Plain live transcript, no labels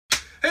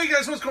Hey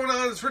guys, what's going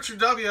on? It's Richard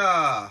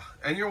Dudya,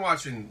 and you're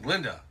watching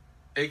Linda,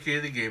 aka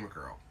the Gamer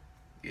Girl.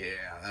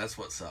 Yeah, that's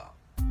what's up.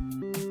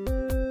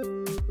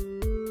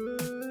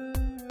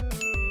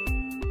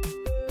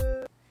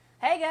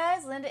 Hey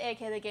guys, Linda,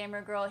 aka the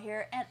Gamer Girl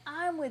here, and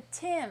I'm with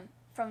Tim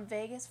from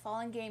Vegas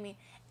Fallen Gaming.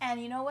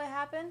 And you know what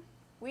happened?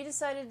 We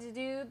decided to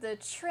do the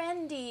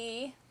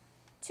trendy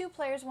 2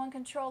 players, 1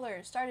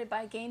 controller, started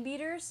by Game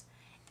Beaters,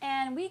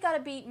 and we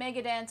gotta beat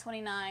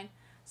Megadan29.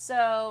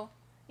 So,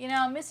 you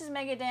know, Mrs.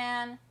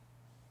 Megadan,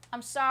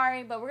 I'm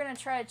sorry, but we're gonna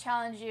try to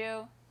challenge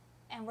you,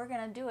 and we're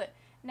gonna do it.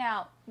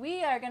 Now,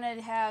 we are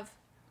gonna have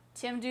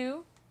Tim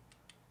do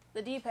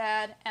the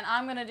D-pad, and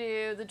I'm gonna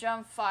do the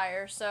jump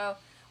fire. So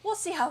we'll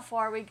see how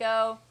far we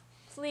go.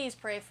 Please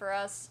pray for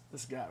us.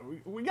 This guy,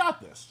 we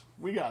got this.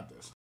 We got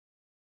this.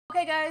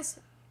 Okay, guys.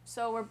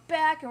 So we're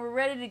back and we're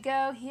ready to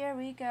go. Here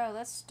we go.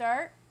 Let's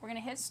start. We're gonna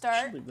hit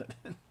start. Leave that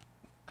in.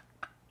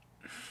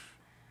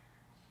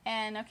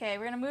 And okay,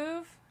 we're gonna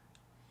move.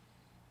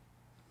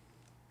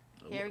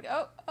 Here we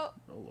go. Oh,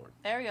 Oh Lord.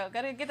 there we go.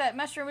 Gotta get that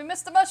mushroom. We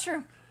missed the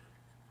mushroom.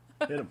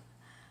 Hit him.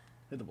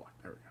 Hit the block.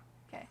 There we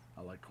go. Okay.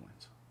 I like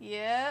coins.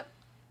 Yep.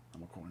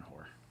 I'm a coin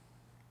whore.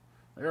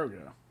 There we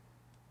go.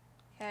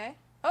 Okay.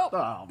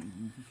 Oh.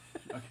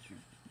 Okay.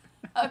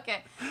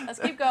 Okay. Let's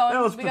keep going.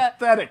 That was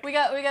pathetic. We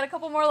got a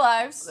couple more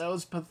lives. That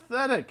was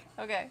pathetic.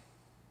 Okay.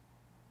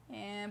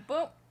 And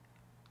boom.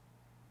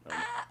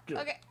 Good.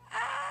 Okay.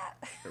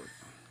 There we go.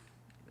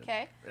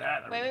 Okay. Yeah,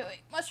 there we go. Wait.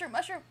 Mushroom.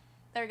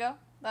 There we go.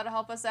 That'll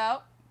help us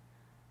out.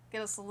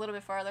 Get us a little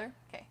bit farther.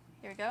 Okay.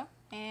 Here we go.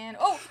 And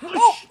oh. Going too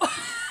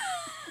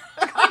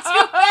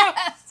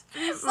fast.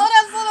 Slow down.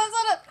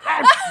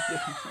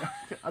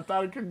 I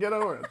thought I could get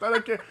over it. I thought I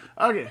could.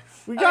 Okay,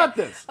 we got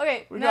this.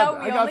 Okay. We now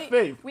got. I got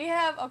faith. We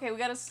have. Okay. We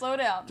gotta slow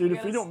down. Dude,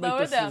 if we don't make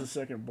this to down. the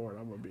second board,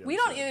 I'm gonna be. We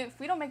upset. don't. If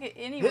we don't make it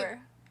anywhere,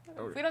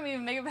 if we don't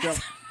even make it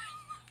past,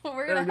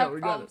 we're There gonna we go, have we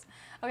got problems.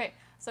 Okay.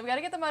 So we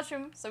gotta get the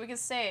mushroom so we can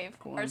save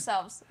Coin.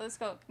 ourselves. Let's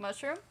go.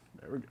 Mushroom.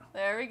 There we go.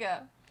 There we go.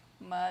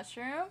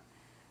 Mushroom.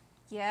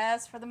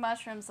 Yes, for the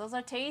mushrooms. Those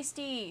are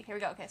tasty. Here we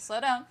go. Okay, slow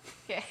down.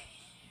 Okay.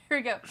 Here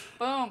we go.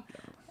 Boom.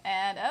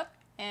 And up.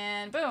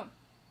 And boom.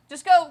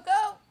 Just go.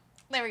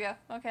 There we go.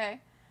 Okay.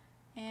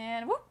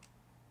 And whoop.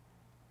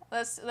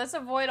 Let's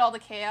avoid all the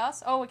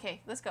chaos. Oh,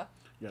 okay. Let's go.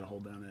 You gotta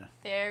hold down there.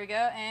 There we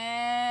go.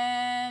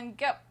 And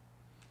go.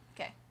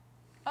 Okay.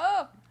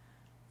 Oh.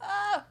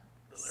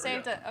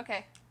 Saved it.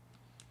 Okay.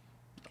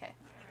 Okay.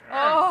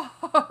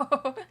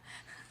 Oh.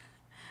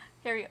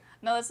 Here we go.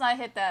 No, let's not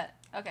hit that.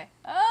 Okay.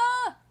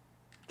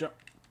 Jump.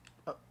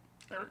 Up.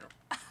 There we go.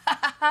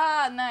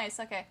 Nice.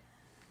 Okay.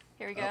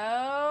 Here we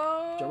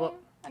go. Jump up.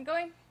 I'm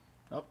going.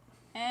 Up.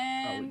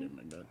 And Oh, we didn't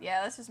make that.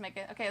 yeah, let's just make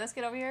it. Okay, let's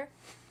get over here.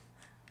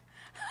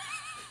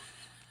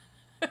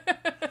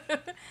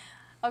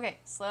 Okay,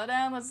 slow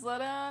down. Let's slow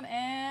down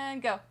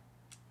and go.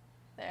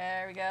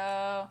 There we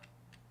go.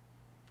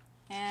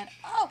 And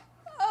oh.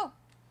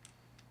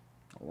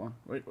 Hold on.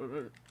 Wait.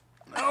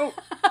 No.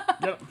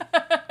 Get him.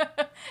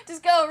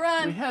 Just go,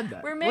 run. We had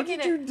that. We're making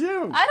what did you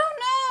do? I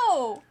don't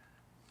know.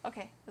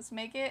 Okay, let's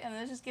make it and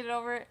let's just get it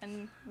over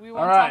and we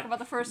won't All right. talk about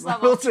the first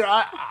level.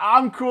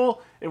 I'm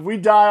cool if we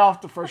die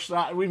off the first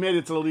shot. We made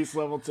it to the least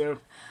level 2.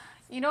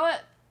 You know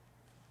what?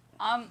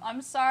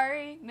 I'm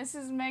sorry,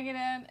 Mrs.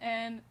 Megadan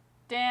and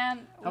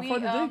Dan. How far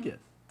did they get?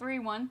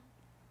 3-1.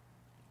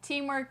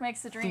 Teamwork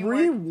makes the dream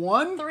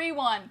 3-1?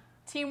 3-1.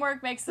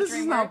 Teamwork makes the This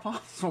dream is work. not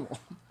possible.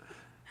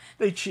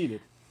 They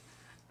cheated.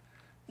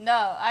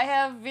 No, I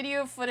have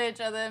video footage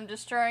of them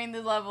destroying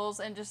the levels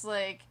and just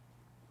like,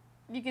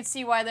 you can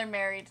see why they're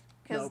married.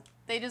 Because Nope.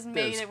 they just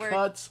made There's it work.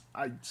 cuts.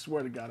 I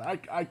swear to God.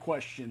 I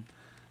question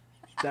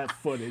that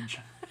footage.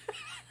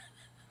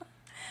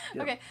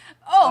 Yep. Okay.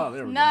 Oh, Oh,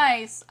 there we go.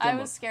 nice. I Jump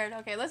was up. scared.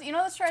 Okay, let's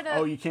try to.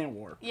 Oh, you can't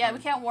warp. Yeah, we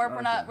can't warp.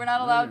 Okay. We're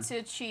not allowed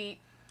Okay. to cheat.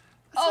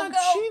 It's not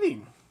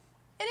cheating.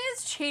 It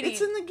is cheating.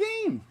 It's in the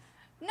game.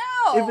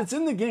 No. If it's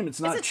in the game, it's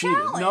not a cheating.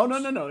 No.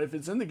 challenge. If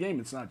it's in the game,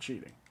 it's not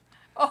cheating.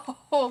 Oh,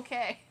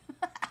 okay.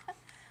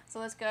 So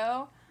let's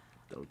go.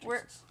 Oh,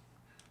 We're- Jesus.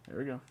 There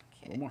we go.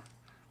 Okay.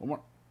 One more.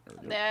 There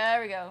we go.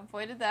 There we go.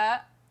 Avoided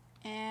that.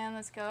 And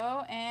let's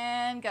go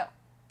and go.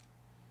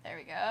 There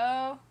we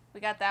go. We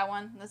got that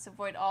one. Let's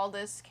avoid all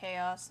this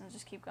chaos and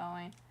just keep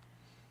going.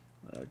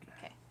 Okay.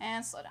 Okay.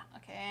 And slow down.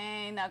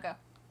 Okay. Now go.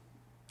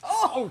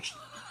 Oh!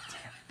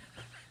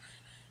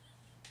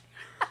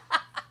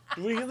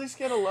 Do we at least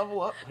get a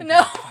level up?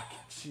 No.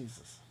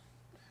 Jesus.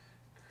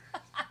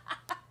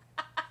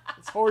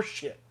 It's horse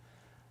shit.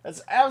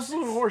 That's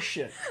absolute horse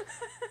shit.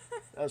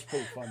 That was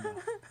pretty fun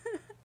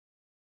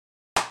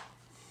though.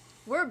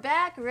 We're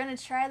back. We're going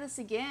to try this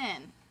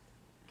again.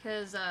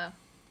 Because that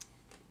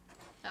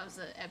was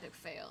an epic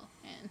fail.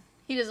 And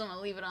he doesn't want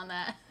to leave it on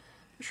that.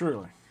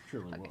 Surely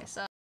Okay, was.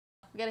 so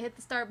we got to hit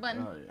the start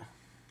button. Oh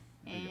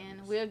yeah.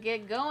 And we'll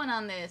get going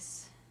on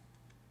this.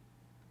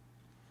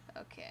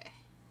 Okay.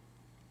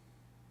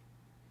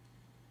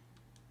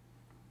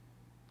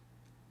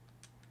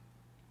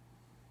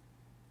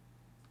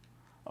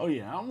 Oh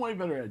yeah, I'm way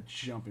better at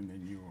jumping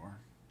than you are.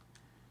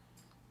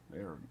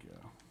 There we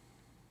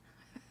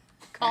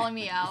calling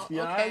me out.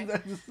 Yeah. Okay.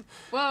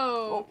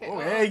 Whoa. Okay. Oh,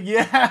 hey,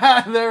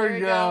 yeah. There we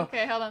go.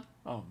 Okay, hold on.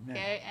 Oh man.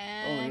 Okay, I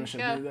and wish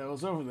go. I knew that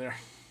was over there.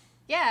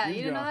 Yeah, Here you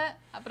you didn't go. know that?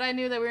 But I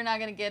knew that we were not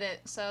going to get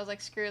it, so I was like,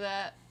 screw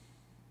that.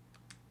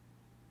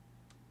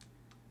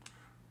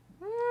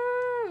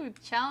 Woo!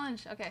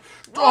 Challenge. Okay.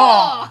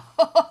 Oh!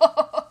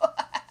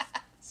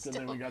 Still, Good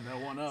thing we got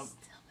that one up. still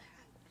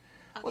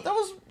bad. Well, that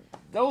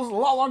was a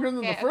lot longer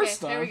than the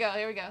first time. Here we go.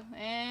 Here we go.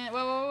 And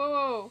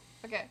whoa.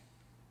 Okay.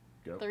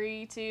 Go.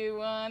 3, 2,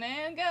 1,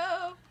 and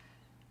go.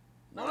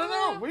 No.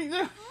 What are you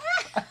doing?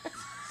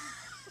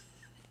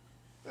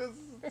 This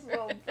is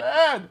so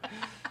bad.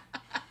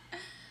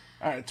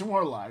 All right, 2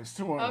 more lives.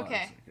 2 more lives.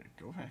 Okay. Okay,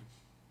 go ahead.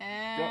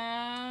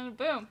 And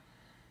boom.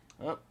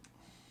 Up.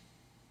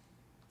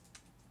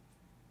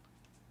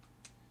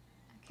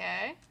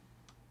 Okay.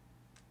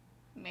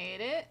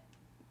 Made it.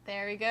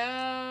 There we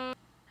go.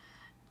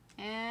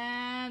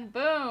 And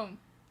boom.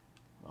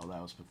 Oh, that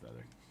was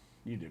pathetic.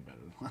 You did better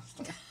than last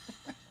time.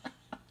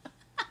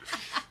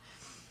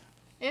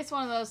 It's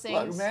one of those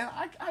things. Look, man,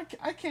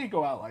 I can't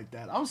go out like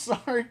that. I'm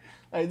sorry.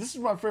 Hey, this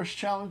is my first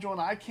challenge one.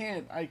 I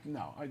can't. I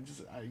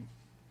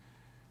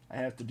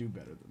have to do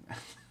better than that.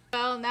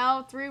 Well,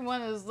 now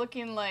 3-1 is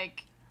looking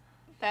like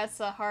that's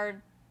a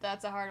hard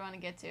one to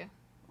get to.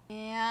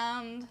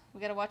 And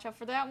we gotta watch out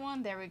for that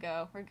one. There we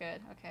go. We're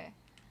good. Okay.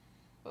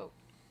 Whoa.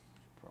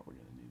 Probably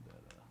gonna need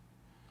that.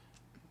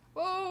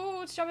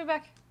 Whoa! It's jumping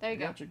back. There you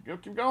go. Gotcha. Go,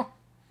 keep going.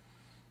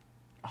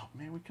 Oh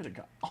man, we could have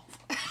got off.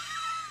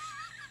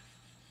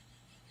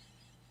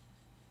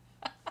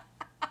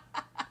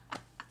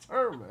 It's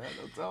her, man.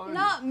 I'm telling you.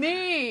 Not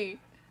me.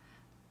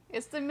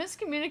 It's the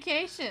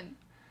miscommunication.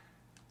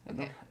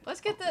 Okay. Let's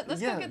get that.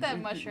 Let's go get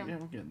that mushroom. Yeah,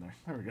 we're getting there.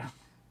 There we go.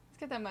 Let's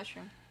get that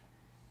mushroom.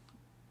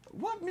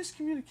 What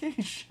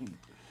miscommunication?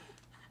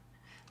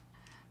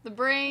 The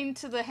brain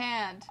to the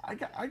hand. I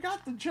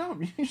got the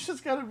jump. You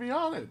just got to be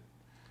on it.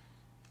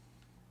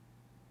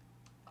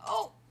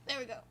 Oh, there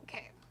we go.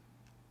 Okay.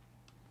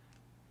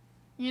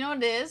 You know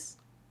what it is?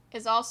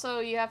 It's also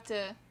you have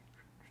to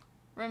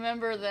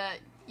remember that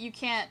you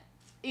can't.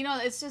 You know,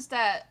 it's just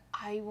that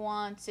I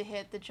want to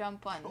hit the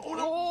jump button. Oh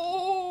no!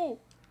 Whoa!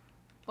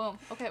 Boom.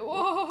 Okay.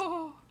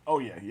 Whoa. Oh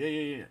yeah.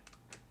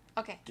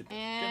 Okay. Get that.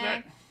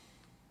 And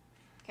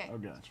okay. Oh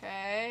god. Let's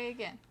try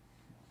again.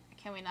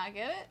 Can we not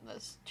get it?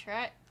 Let's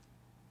try it.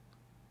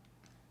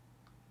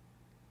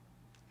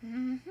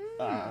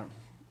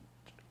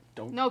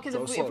 Don't. No, because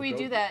if we go.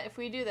 do that,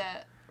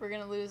 we're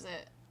gonna lose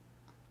it.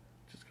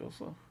 Just go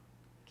slow.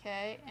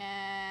 Okay,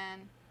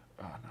 and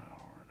Oh no,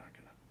 we're not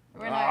gonna.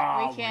 we're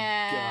not. Oh, We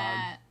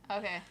can't.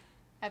 Okay,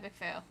 epic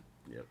fail.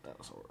 Yep, that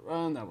was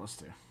horrible. And that was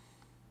too.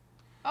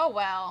 Oh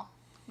well.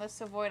 Let's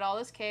avoid all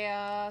this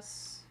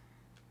chaos.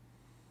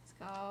 Let's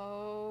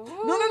go.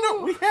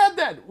 No. We had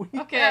that. We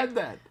Okay. had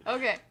that.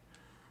 Okay.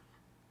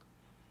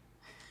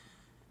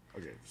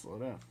 Okay, slow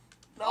down.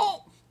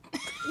 No.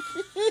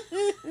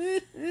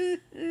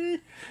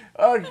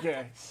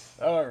 Okay.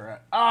 All right.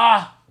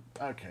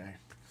 Okay.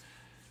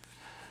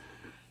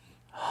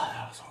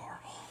 That was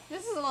horrible.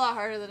 This is a lot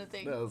harder than I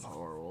think. That was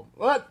horrible.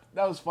 What?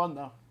 That was fun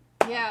though.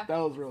 Yeah. That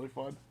was really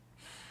fun.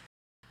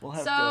 We'll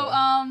have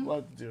we'll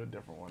have to do a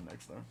different one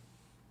next time.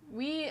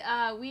 We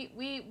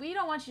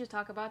don't want you to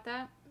talk about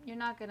that. You're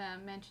not gonna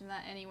mention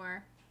that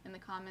anywhere in the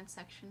comments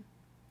section.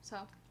 So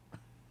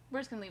we're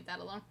just gonna leave that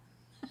alone.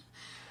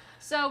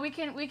 So we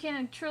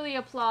can truly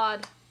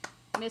applaud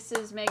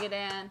Mrs.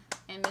 Megadan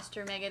and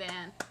Mr.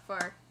 Megadan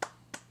for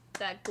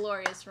that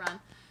glorious run.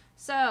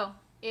 So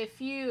if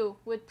you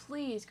would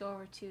please go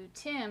over to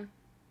Tim,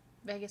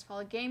 Vegas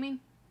Fallen Gaming.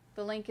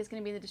 The link is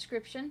going to be in the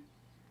description.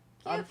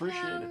 I'd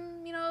appreciate it.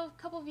 You know,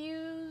 a couple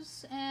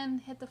views and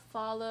hit the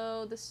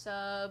follow, the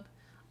sub,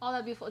 all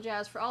that beautiful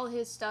jazz for all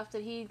his stuff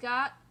that he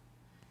got.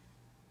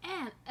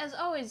 And as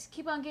always,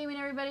 keep on gaming,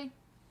 everybody.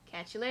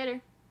 Catch you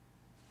later.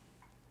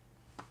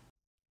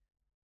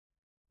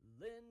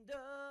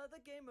 Linda, the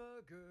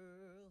gamer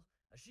girl,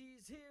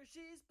 she's here,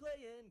 she's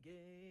playing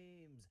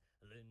games.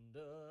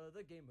 Linda,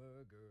 the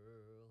gamer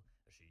girl,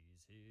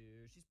 she's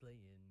here, she's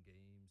playing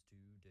games too.